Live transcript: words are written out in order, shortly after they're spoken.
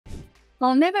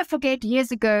I'll never forget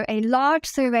years ago a large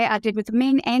survey I did with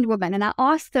men and women, and I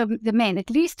asked the men,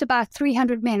 at least about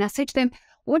 300 men, I said to them,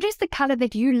 what is the color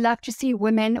that you love to see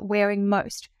women wearing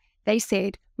most? They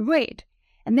said red.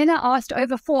 And then I asked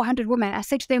over 400 women, I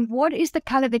said to them, what is the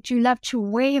color that you love to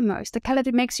wear most? The color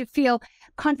that makes you feel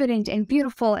confident and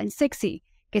beautiful and sexy.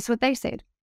 Guess what they said?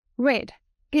 Red.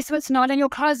 Guess what's not in your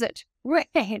closet?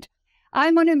 Red.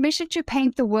 I'm on a mission to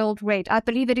paint the world red. I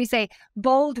believe it is a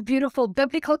bold, beautiful,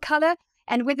 biblical color.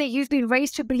 And whether you've been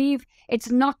raised to believe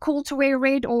it's not cool to wear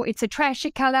red, or it's a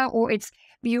trashy color, or it's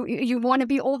you want to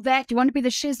be all that, you want to be the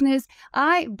shizners,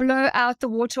 I blow out the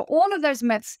water all of those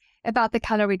myths about the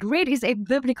color red. Red is a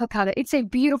biblical color. It's a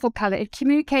beautiful color. It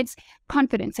communicates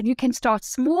confidence. And you can start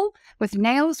small with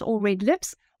nails or red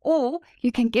lips, or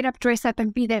you can get up, dress up,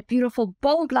 and be that beautiful,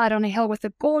 bold light on a hill with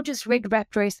a gorgeous red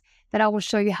wrap dress that I will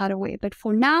show you how to wear. But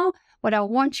for now, what I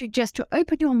want you just to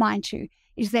open your mind to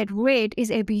is that red is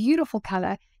a beautiful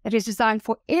color that is designed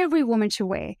for every woman to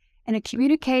wear, and it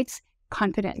communicates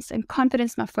confidence. And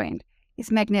confidence, my friend,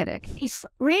 is magnetic. If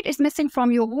red is missing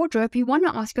from your wardrobe, you want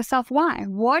to ask yourself why.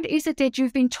 What is it that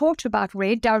you've been taught about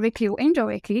red, directly or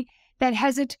indirectly, that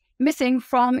has it missing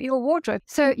from your wardrobe?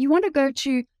 So you want to go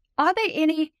to, are there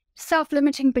any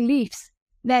self-limiting beliefs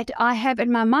that I have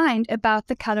in my mind about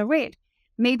the color red?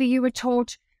 Maybe you were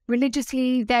taught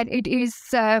religiously that it is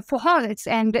for harlots,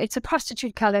 and it's a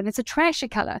prostitute color, and it's a trashy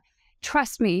color.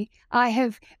 Trust me, I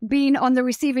have been on the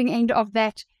receiving end of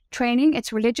that training.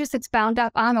 It's religious, it's bound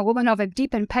up. I'm a woman of a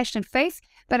deep and passionate faith,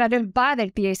 but I don't buy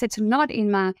that BS. It's not in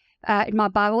my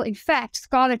Bible. In fact,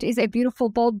 scarlet is a beautiful,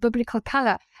 bold, biblical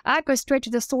color. I go straight to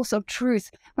the source of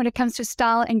truth when it comes to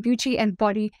style and beauty and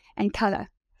body and color.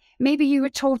 Maybe you were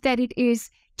taught that it is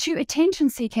too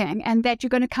attention-seeking and that you're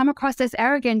going to come across as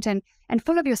arrogant and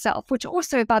full of yourself, which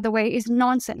also, by the way, is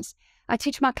nonsense. I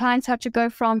teach my clients how to go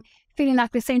from feeling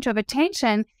like the center of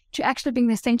attention to actually being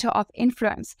the center of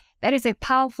influence. That is a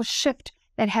powerful shift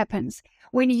that happens.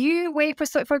 When you wear,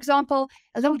 for example,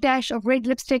 a little dash of red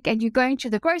lipstick and you're going to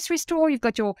the grocery store, you've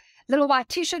got your little white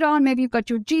t-shirt on, maybe you've got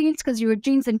your jeans because you're a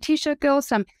jeans and t-shirt girl,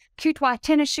 some cute white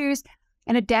tennis shoes,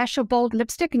 and a dash of bold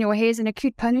lipstick, and your hair's in a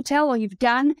cute ponytail, or you've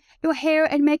done your hair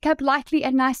and makeup lightly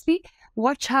and nicely,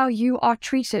 watch how you are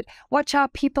treated. Watch how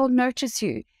people notice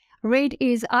you. Red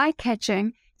is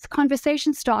eye-catching, it's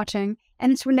conversation starting,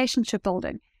 and it's relationship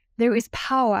building. There is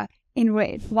power in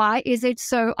red. Why is it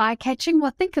so eye-catching?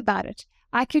 Well, think about it.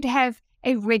 I could have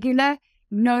a regular,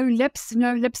 no lips,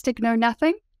 no lipstick, no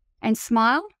nothing, and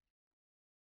smile.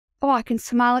 Or I can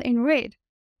smile in red.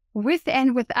 With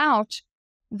and without,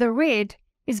 the red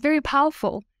is very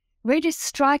powerful. Red is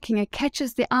striking, it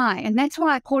catches the eye, and that's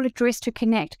why I call it dress to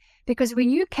connect, because when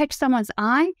you catch someone's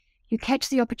eye, you catch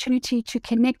the opportunity to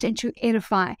connect and to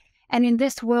edify. And in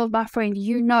this world, my friend,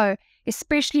 you know,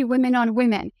 especially women on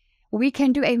women, we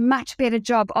can do a much better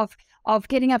job of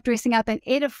getting up, dressing up, and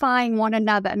edifying one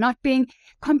another, not being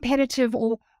competitive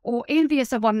or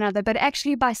envious of one another, but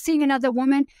actually by seeing another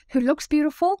woman who looks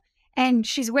beautiful, and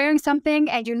she's wearing something,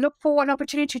 and you look for an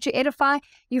opportunity to edify,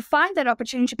 you find that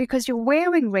opportunity because you're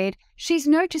wearing red. She's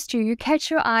noticed you, you catch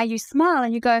her eye, you smile,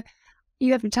 and you go,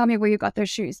 you have to tell me where you got those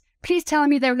shoes. Please tell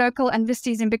me they're local and this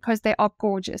season because they are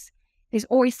gorgeous. There's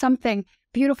always something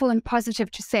beautiful and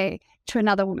positive to say to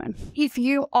another woman. If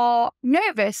you are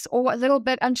nervous or a little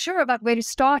bit unsure about where to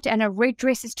start and a red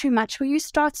dress is too much for you,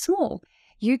 start small.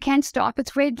 You can start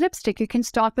with red lipstick. You can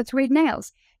start with red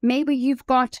nails. Maybe you've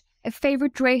got a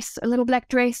favorite dress, a little black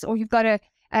dress, or you've got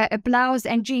a blouse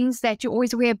and jeans that you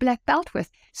always wear a black belt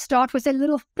with. Start with a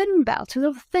little thin belt. A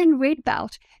little thin red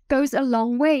belt goes a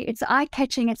long way. It's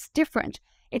eye-catching. It's different.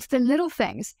 It's the little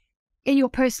things in your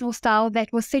personal style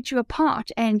that will set you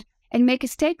apart and make a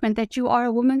statement that you are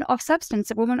a woman of substance,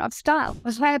 a woman of style.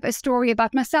 I have a story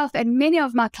about myself, and many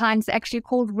of my clients actually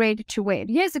called red to wear.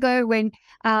 Years ago when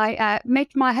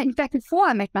in fact, before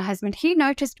I met my husband, he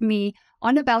noticed me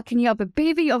on a balcony of a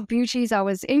bevy of beauties. I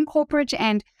was in corporate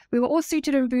and we were all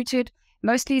suited and booted,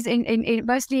 mostly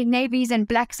in navies and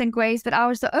blacks and grays, but I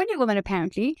was the only woman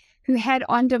apparently who had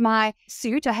under my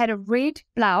suit, I had a red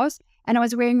blouse and I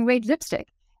was wearing red lipstick.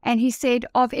 And he said,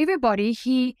 of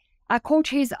everybody, I caught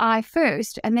his eye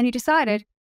first, and then he decided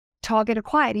target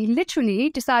acquired. He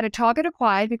literally decided target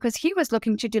acquired because he was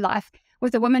looking to do life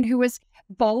with a woman who was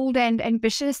bold and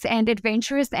ambitious and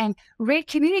adventurous, and red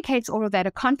communicates all of that.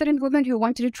 A confident woman who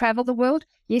wanted to travel the world.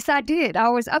 Yes, I did. I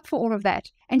was up for all of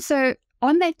that. And so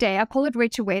on that day, I call it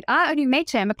red to wear. I only met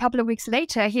him a couple of weeks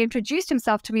later. He introduced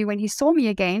himself to me when he saw me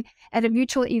again at a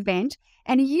mutual event.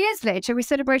 And years later, we're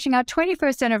celebrating our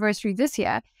 21st anniversary this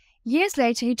year. Years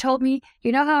later, he told me,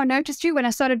 you know how I noticed you when I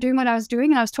started doing what I was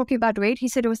doing and I was talking about red? He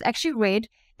said it was actually red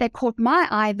that caught my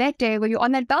eye that day when you're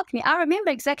on that balcony. I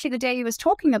remember exactly the day he was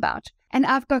talking about. And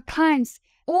I've got clients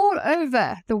all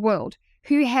over the world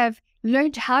who have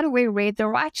learned how to wear red, the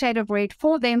right shade of red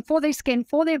for them, for their skin,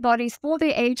 for their bodies, for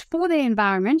their age, for their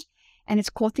environment. And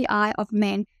it's caught the eye of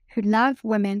men who love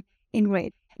women in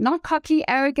red. Not cocky,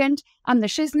 arrogant, I'm the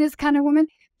shizness kind of woman.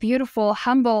 Beautiful,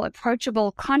 humble,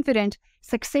 approachable, confident,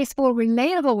 successful,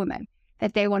 relatable women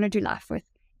that they want to do life with.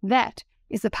 That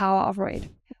is the power of red.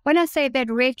 When I say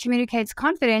that red communicates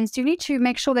confidence, you need to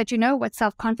make sure that you know what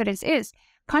self-confidence is.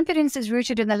 Confidence is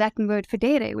rooted in the Latin word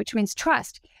fidere, which means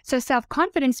trust. So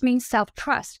self-confidence means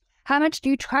self-trust. How much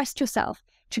do you trust yourself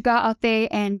to go out there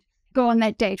and go on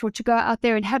that date, or to go out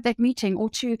there and have that meeting, or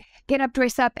to get up,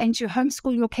 dress up, and to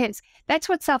homeschool your kids? That's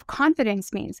what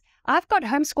self-confidence means. I've got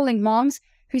homeschooling moms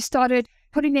who started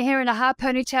putting their hair in a high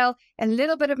ponytail, a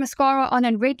little bit of mascara on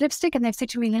and red lipstick, and they've said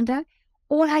to me, Linda,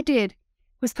 all I did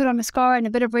was put on mascara and a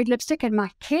bit of red lipstick, and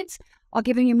my kids are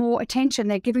giving me more attention.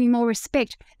 They're giving me more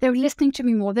respect. They're listening to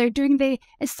me more. They're doing their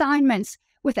assignments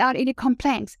without any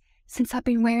complaints. Since I've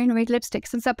been wearing red lipstick,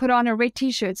 since I put on a red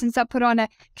t-shirt, since I put on a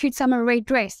cute summer red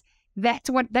dress, that's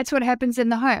what happens in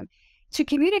the home. To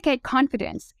communicate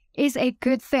confidence is a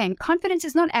good thing. Confidence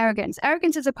is not arrogance.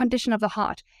 Arrogance is a condition of the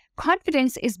heart.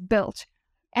 Confidence is built.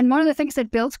 And one of the things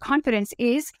that builds confidence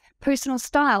is personal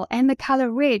style and the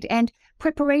color red and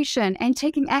preparation and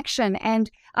taking action.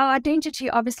 And our identity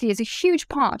obviously is a huge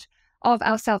part of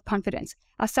our self-confidence.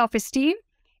 Our self-esteem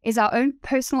is our own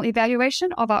personal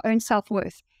evaluation of our own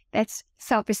self-worth. That's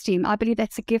self-esteem. I believe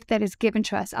that's a gift that is given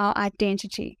to us, our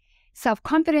identity.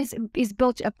 Self-confidence is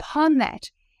built upon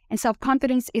that. And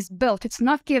self-confidence is built. It's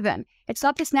not given. It's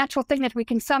not this natural thing that we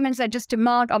can summon and just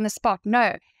demand on the spot.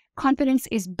 No, confidence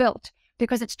is built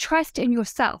because it's trust in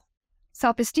yourself.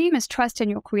 Self-esteem is trust in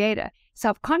your creator.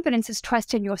 Self-confidence is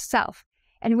trust in yourself.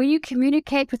 And when you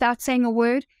communicate without saying a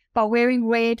word, by wearing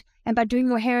red and by doing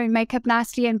your hair and makeup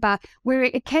nicely and by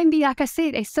wearing, it can be, like I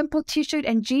said, a simple t-shirt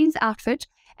and jeans outfit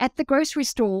at the grocery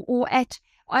store or at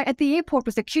the airport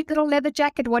with a cute little leather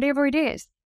jacket, whatever it is.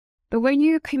 But when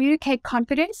you communicate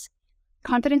confidence,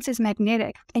 confidence is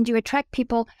magnetic, and you attract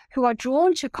people who are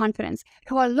drawn to confidence,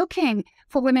 who are looking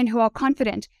for women who are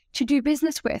confident to do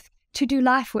business with, to do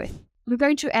life with. We're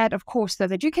going to add, of course, though,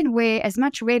 that you can wear as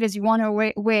much red as you want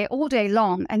to wear all day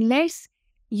long, unless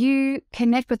you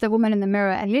connect with the woman in the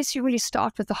mirror, unless you really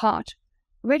start with the heart.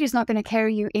 Red is not going to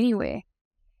carry you anywhere.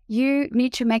 You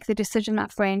need to make the decision, my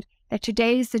friend, that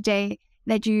today is the day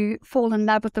that you fall in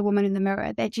love with the woman in the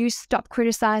mirror, that you stop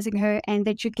criticizing her and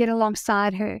that you get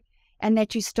alongside her and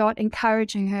that you start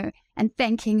encouraging her and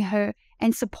thanking her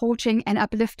and supporting and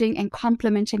uplifting and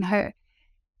complimenting her.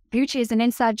 Beauty is an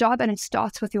inside job, and it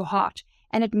starts with your heart,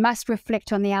 and it must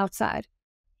reflect on the outside.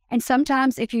 And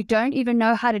sometimes if you don't even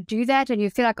know how to do that and you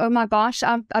feel like, oh my gosh,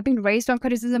 I've been raised on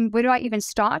criticism, where do I even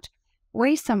start?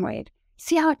 Wear some red.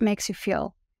 See how it makes you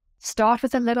feel. Start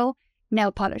with a little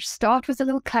nail polish. Start with a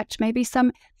little clutch, maybe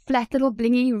some flat little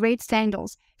blingy red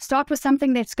sandals. Start with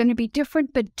something that's going to be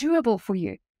different but doable for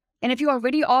you. And if you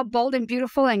already are bold and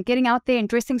beautiful and getting out there and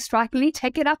dressing strikingly,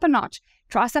 take it up a notch.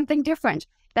 Try something different.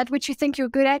 That which you think you're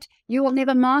good at, you will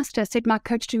never master, said my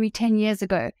coach to me 10 years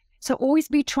ago. So always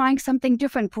be trying something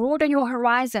different. Broaden your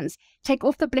horizons. Take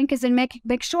off the blinkers and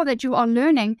make sure that you are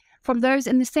learning from those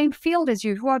in the same field as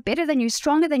you, who are better than you,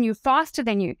 stronger than you, faster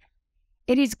than you.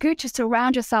 It is good to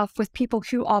surround yourself with people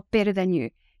who are better than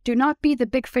you. Do not be the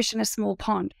big fish in a small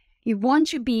pond. You want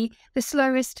to be the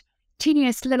slowest,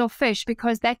 teeniest little fish,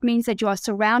 because that means that you are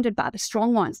surrounded by the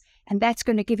strong ones. And that's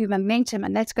going to give you momentum,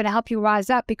 and that's going to help you rise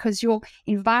up, because your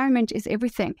environment is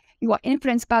everything. You are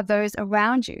influenced by those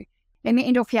around you. Let me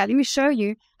end off here. Let me show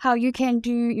you how you can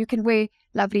wear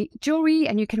lovely jewelry,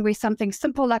 and you can wear something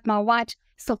simple like my white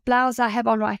silk blouse I have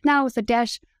on right now with a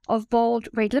dash of bold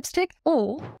red lipstick.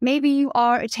 Or maybe you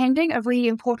are attending a really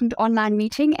important online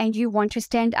meeting and you want to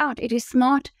stand out. It is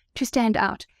smart to stand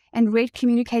out, and red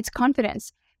communicates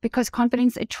confidence, because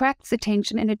confidence attracts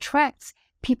attention and attracts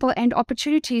people and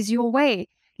opportunities your way.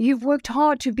 You've worked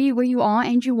hard to be where you are,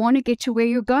 and you want to get to where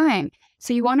you're going.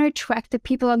 So you want to attract the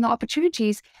people and the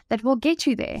opportunities that will get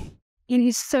you there. It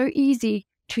is so easy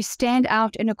to stand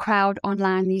out in a crowd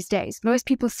online these days. Most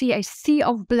people see a sea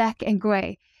of black and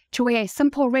gray. To wear a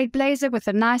simple red blazer with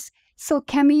a nice silk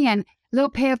cami and a little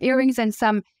pair of earrings and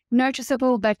some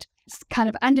noticeable but kind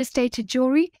of understated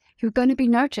jewelry, you're going to be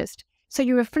noticed. So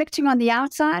you're reflecting on the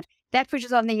outside, that which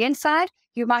is on the inside.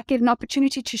 You might get an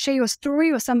opportunity to share your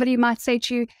story, or somebody might say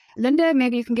to you, Linda,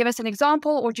 maybe you can give us an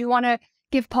example, or do you want to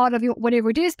give part of your whatever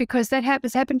it is? Because that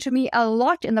has happened to me a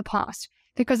lot in the past.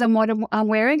 Because I'm what I'm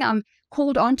wearing, I'm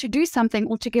called on to do something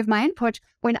or to give my input,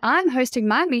 when I'm hosting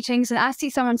my meetings and I see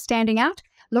someone standing out,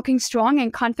 looking strong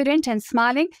and confident and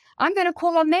smiling, I'm going to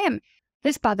call on them.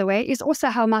 This, by the way, is also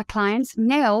how my clients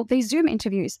nail their Zoom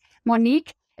interviews.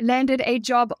 Monique landed a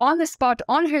job on the spot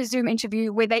on her Zoom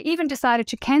interview, where they even decided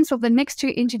to cancel the next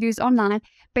 2 interviews online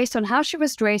based on how she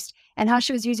was dressed and how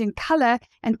she was using color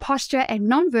and posture and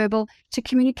nonverbal to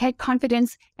communicate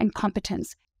confidence and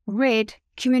competence. Red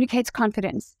communicates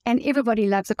confidence, and everybody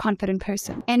loves a confident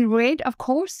person. And red, of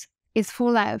course, is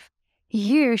for love.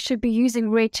 You should be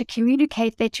using red to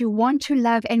communicate that you want to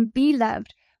love and be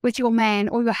loved with your man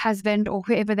or your husband or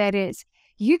whoever that is.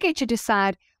 You get to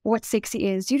decide what sexy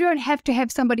is. You don't have to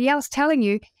have somebody else telling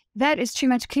you that is too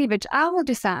much cleavage. I will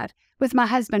decide with my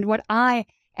husband what I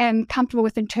am comfortable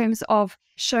with in terms of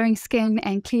showing skin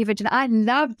and cleavage. And I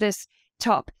love this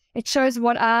top. It shows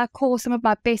what I call some of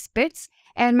my best bits.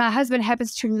 And my husband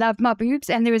happens to love my boobs,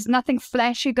 and there is nothing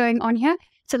flashy going on here.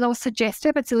 It's a little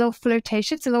suggestive. It's a little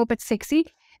flirtatious. It's a little bit sexy.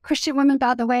 Christian women,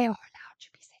 by the way, are allowed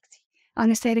to be sexy. I'm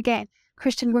going to say it again.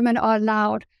 Christian women are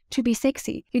allowed to be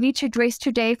sexy. You need to dress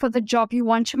today for the job you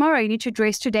want tomorrow. You need to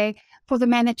dress today for the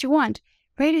man that you want.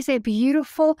 Red is a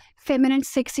beautiful, feminine,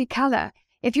 sexy color.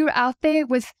 If you're out there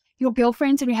with your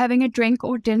girlfriends and you're having a drink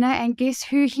or dinner, and guess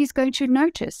who he's going to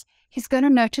notice? He's going to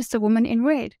notice the woman in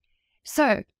red.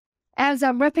 So, as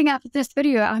I'm wrapping up this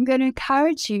video, I'm going to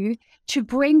encourage you to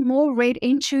bring more red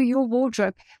into your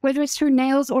wardrobe, whether it's through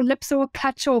nails or lips or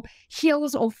clutch or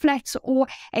heels or flats or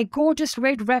a gorgeous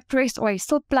red wrap dress or a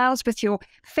silk blouse with your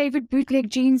favorite bootleg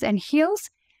jeans and heels.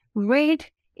 Red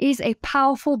is a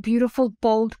powerful, beautiful,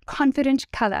 bold, confident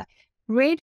color.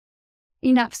 Red,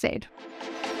 enough said.